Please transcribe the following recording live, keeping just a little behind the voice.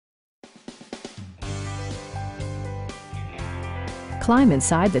Climb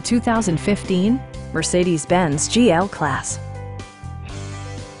inside the 2015 Mercedes-Benz GL-Class.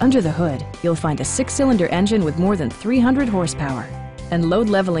 Under the hood, you'll find a 6-cylinder engine with more than 300 horsepower, and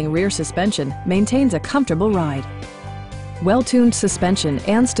load-leveling rear suspension maintains a comfortable ride. Well-tuned suspension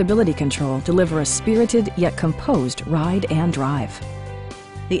and stability control deliver a spirited yet composed ride and drive.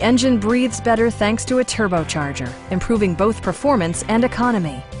 The engine breathes better thanks to a turbocharger, improving both performance and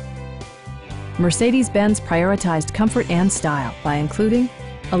economy. Mercedes-Benz prioritized comfort and style by including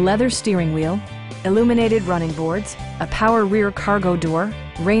a leather steering wheel, illuminated running boards, a power rear cargo door,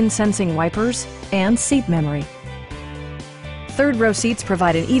 rain-sensing wipers, and seat memory. Third-row seats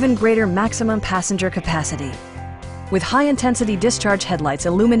provide an even greater maximum passenger capacity. With high-intensity discharge headlights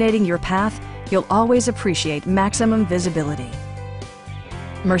illuminating your path, you'll always appreciate maximum visibility.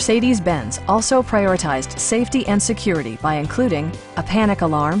 Mercedes-Benz also prioritized safety and security by including a panic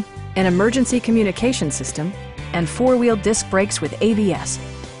alarm, an emergency communication system, and 4-wheel disc brakes with ABS.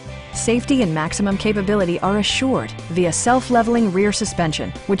 Safety and maximum capability are assured via self-leveling rear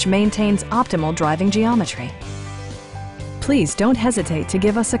suspension, which maintains optimal driving geometry. Please don't hesitate to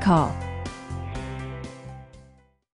give us a call.